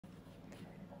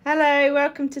Hello,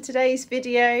 welcome to today's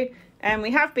video.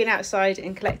 We have been outside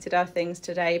and collected our things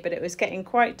today, but it was getting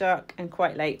quite dark and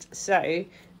quite late, so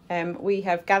we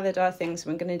have gathered our things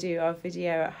and we're going to do our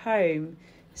video at home.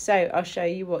 So I'll show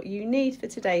you what you need for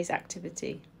today's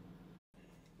activity.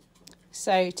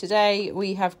 So today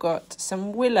we have got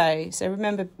some willow. So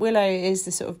remember, willow is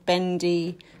the sort of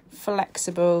bendy,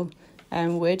 flexible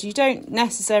wood. You don't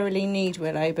necessarily need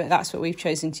willow, but that's what we've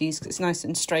chosen to use because it's nice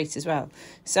and straight as well.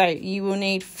 So you will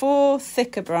need 4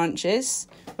 thicker branches,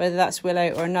 whether that's willow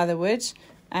or another wood.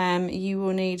 You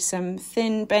will need some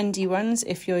thin bendy ones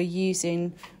if you're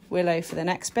using willow for the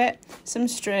next bit, some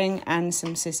string and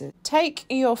some scissors. Take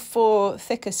your 4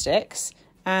 thicker sticks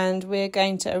and we're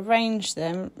going to arrange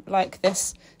them like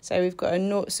this. So we've got a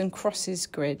Noughts and Crosses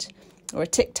grid, or a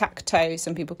Tic Tac Toe,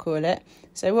 some people call it.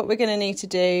 So what we're going to need to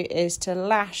do is to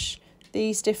lash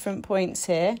these different points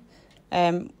here.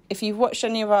 If you've watched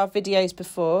any of our videos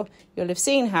before, you'll have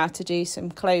seen how to do some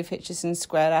clove hitches and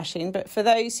square lashing. But for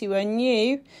those who are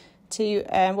new to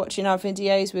watching our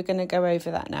videos, we're going to go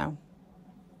over that now.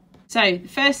 So the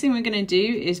first thing we're going to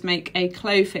do is make a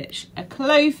clove hitch. A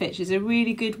clove hitch is a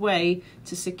really good way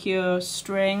to secure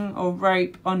string or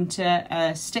rope onto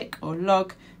a stick or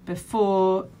log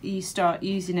before you start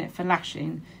using it for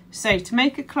lashing. So to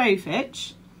make a clove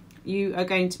hitch, you are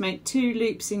going to make 2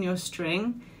 loops in your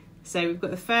string. So we've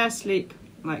got the first loop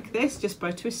like this, just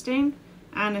by twisting,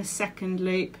 and a second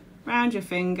loop round your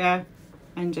finger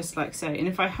and just like so. And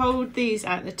if I hold these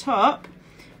at the top,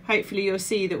 hopefully you'll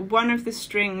see that one of the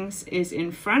strings is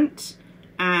in front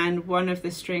and one of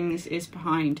the strings is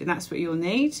behind, and that's what you'll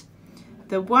need.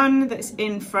 The one that's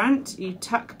in front you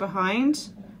tuck behind,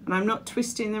 and I'm not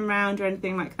twisting them round or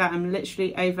anything like that, I'm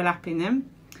literally overlapping them.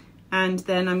 And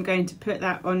then I'm going to put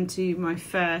that onto my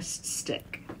first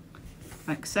stick,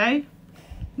 like so,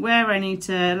 where I need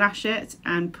to lash it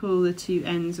and pull the 2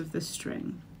 ends of the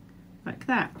string, like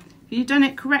that. If you've done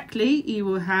it correctly, you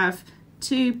will have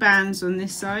 2 bands on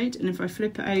this side, and if I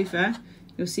flip it over,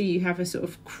 you'll see you have a sort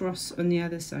of cross on the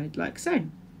other side, like so.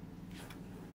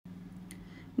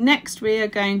 Next, we are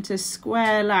going to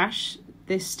square lash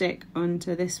this stick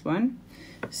onto this one.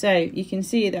 So you can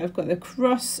see that I've got the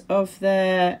cross of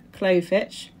the clove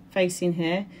hitch facing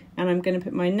here, and I'm going to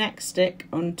put my next stick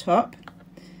on top.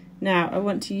 Now I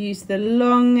want to use the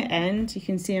long end. You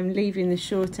can see I'm leaving the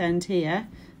short end here,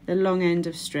 the long end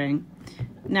of string.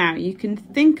 Now you can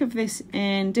think of this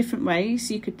in different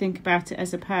ways. You could think about it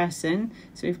as a person.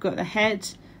 So we've got the head,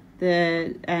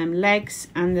 the legs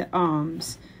and the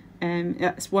arms.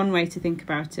 That's one way to think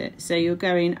about it. So you're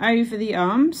going over the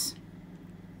arms,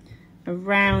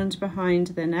 around behind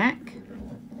the neck,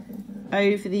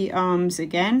 over the arms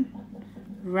again,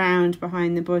 round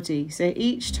behind the body. So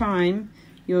each time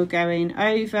you're going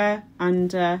over,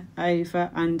 under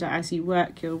as you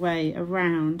work your way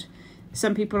around.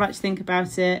 Some people like to think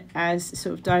about it as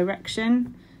sort of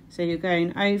direction. So you're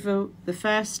going over the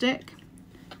first stick,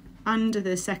 under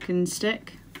the second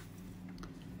stick,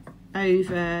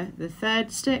 over the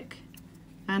third stick,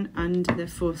 and under the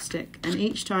 4th stick, and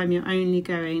each time you're only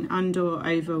going under or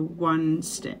over 1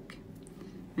 stick.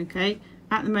 Okay,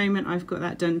 at the moment I've got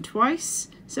that done twice,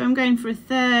 so I'm going for a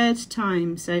 3rd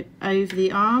time. So over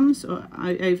the arms or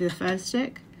over the first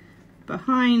stick,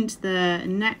 behind the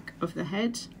neck of the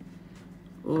head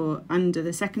or under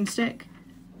the second stick,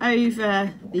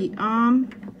 over the arm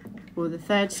or the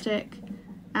 3rd stick,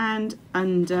 and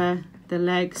under the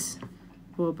legs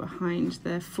or behind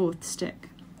the 4th stick.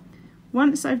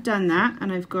 Once I've done that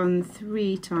and I've gone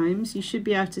 3 times, you should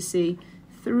be able to see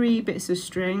 3 bits of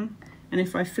string, and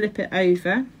if I flip it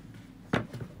over,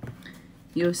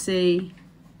 you'll see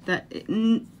that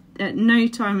at no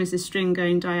time is the string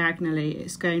going diagonally,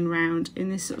 it's going round in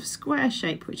this sort of square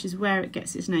shape, which is where it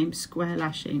gets its name, square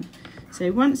lashing.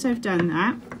 So once I've done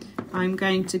that, I'm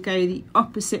going to go the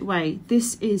opposite way.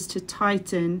 This is to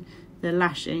tighten the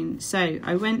lashing. So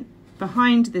I went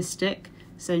behind the stick,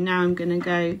 so now I'm going to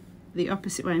go the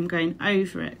opposite way. I'm going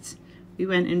over it. We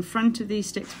went in front of these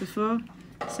sticks before,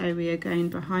 so we are going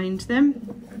behind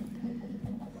them,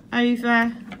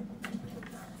 over,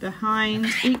 behind.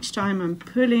 Each time I'm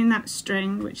pulling that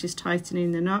string, which is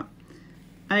tightening the knot,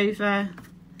 over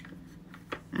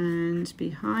and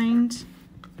behind,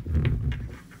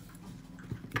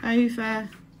 over,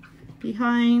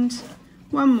 behind.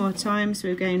 One more time, so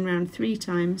we're going round 3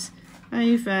 times,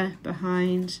 over,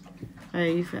 behind,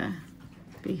 over,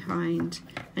 behind,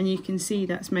 and you can see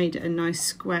that's made it a nice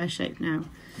square shape now.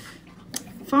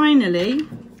 Finally,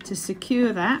 to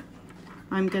secure that,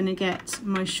 I'm going to get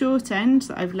my short end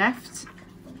that I've left,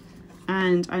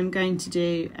 and I'm going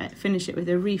to finish it with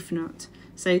a reef knot.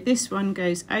 So this one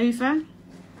goes over,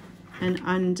 and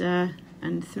under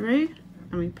and through,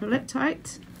 and we pull it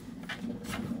tight,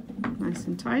 nice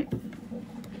and tight.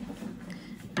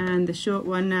 And the short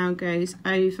one now goes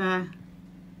over,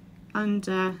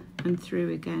 under and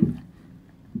through again.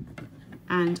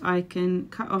 And I can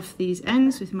cut off these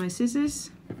ends with my scissors,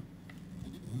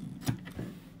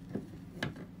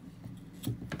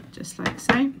 just like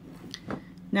so.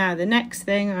 Now the next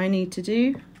thing I need to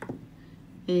do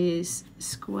is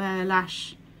square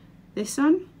lash this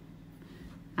on,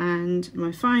 and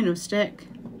my final stick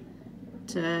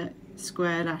to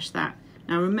square lash that.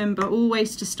 Now remember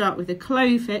always to start with a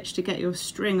clove hitch to get your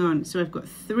string on. So I've got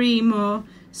 3 more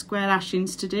square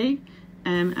lashings to do,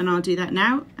 and I'll do that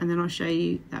now, and then I'll show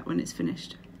you that when it's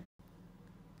finished.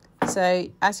 So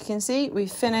as you can see,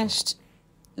 we've finished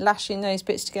lashing those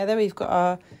bits together. We've got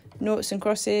our Noughts and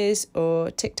Crosses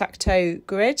or Tic Tac Toe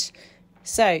grid.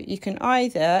 So you can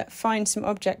either find some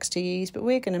objects to use, but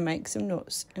we're going to make some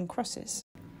noughts and crosses.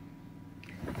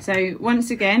 So once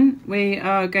again, we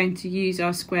are going to use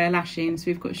our square lashings.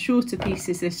 We've got shorter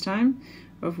pieces this time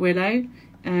of Willow,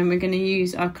 and we're going to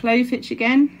use our clove hitch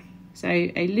again. So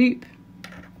a loop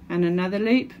and another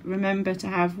loop. Remember to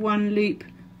have 1 loop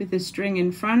with the string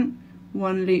in front,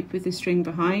 1 loop with the string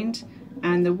behind,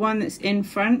 and the one that's in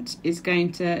front is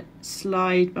going to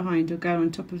slide behind or go on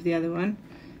top of the other one.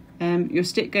 Your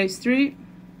stick goes through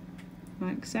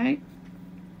like so.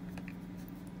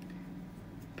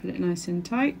 Put it nice and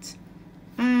tight,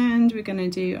 and we're going to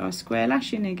do our square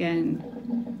lashing again,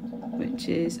 which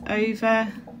is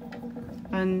over,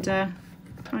 under,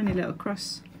 tiny little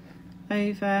cross,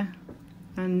 over,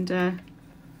 under,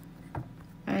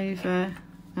 over,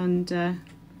 under,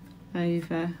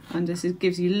 over, under. So it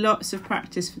gives you lots of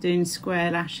practice for doing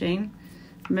square lashing.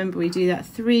 Remember, we do that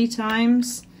 3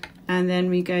 times, and then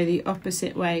we go the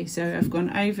opposite way. So I've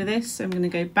gone over this, so I'm going to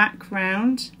go back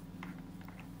round,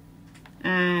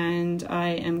 and I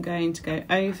am going to go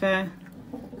over,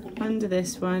 under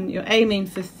this one. You're aiming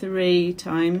for 3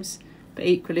 times, but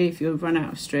equally if you'll run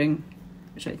out of string,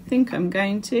 which I think I'm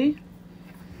going to,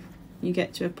 you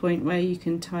get to a point where you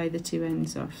can tie the 2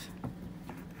 ends off.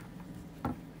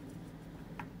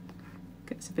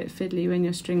 Gets a bit fiddly when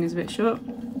your string is a bit short,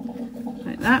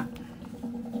 like that.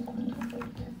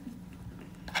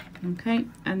 Okay,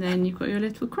 and then you've got your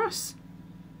little cross.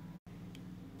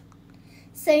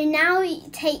 So now you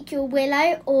take your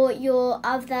Willow or your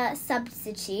other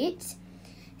substitute.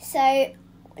 So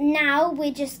now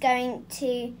we're just going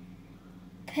to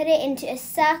put it into a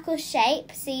circle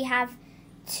shape. So you have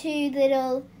 2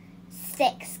 little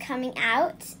sticks coming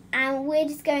out, and we're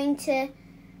just going to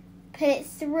put it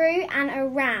through and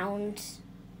around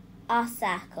our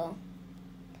circle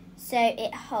so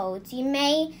it holds. You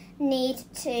may need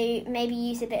to maybe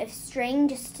use a bit of string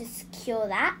just to secure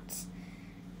that,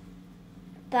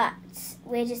 but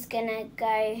we're just gonna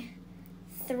go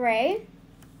through.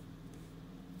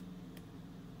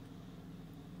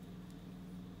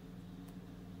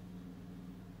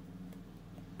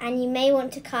 And you may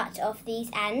want to cut off these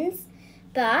ends,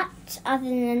 but other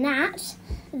than that,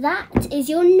 that is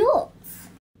your noughts.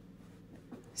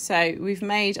 So we've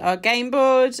made our game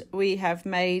board, we have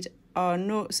made our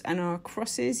noughts and our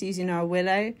crosses using our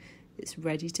Willow. It's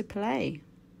ready to play.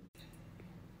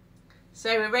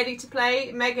 So we're ready to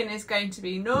play. Megan is going to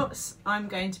be noughts, I'm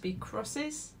going to be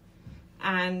crosses,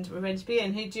 and we're ready to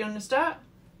begin. Who do you want to start?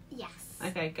 Yes.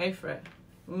 Okay, go for it.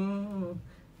 Ooh,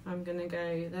 I'm going to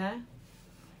go there.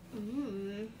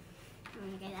 I'm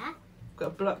going to go there. Got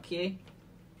to block you.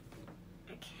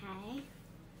 Okay.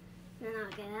 Then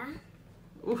I'll go there.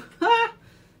 Ooh,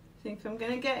 think I'm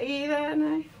going to get you there?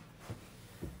 No.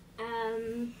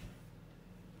 I'm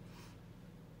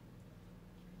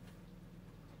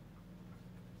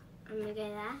going to go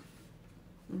there.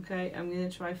 Okay, I'm going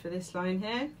to try for this line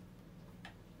here.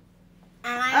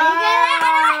 And I'm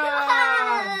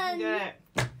going to go there. You got it.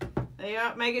 There you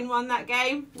are. Megan won that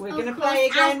game. We're going to Of course, play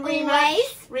again. as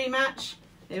Rematch. Rematch.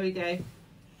 Here we go.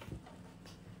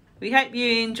 We hope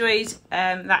you enjoyed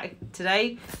that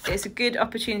today. It's a good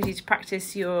opportunity to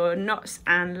practice your knots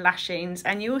and lashings,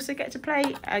 and you also get to play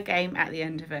a game at the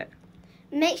end of it.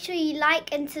 Make sure you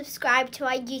like and subscribe to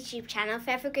our YouTube channel,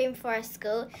 Forever Green Forest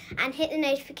School, and hit the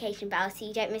notification bell so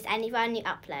you don't miss any of our new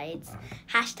uploads.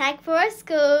 #Forest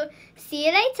School. See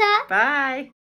you later. Bye.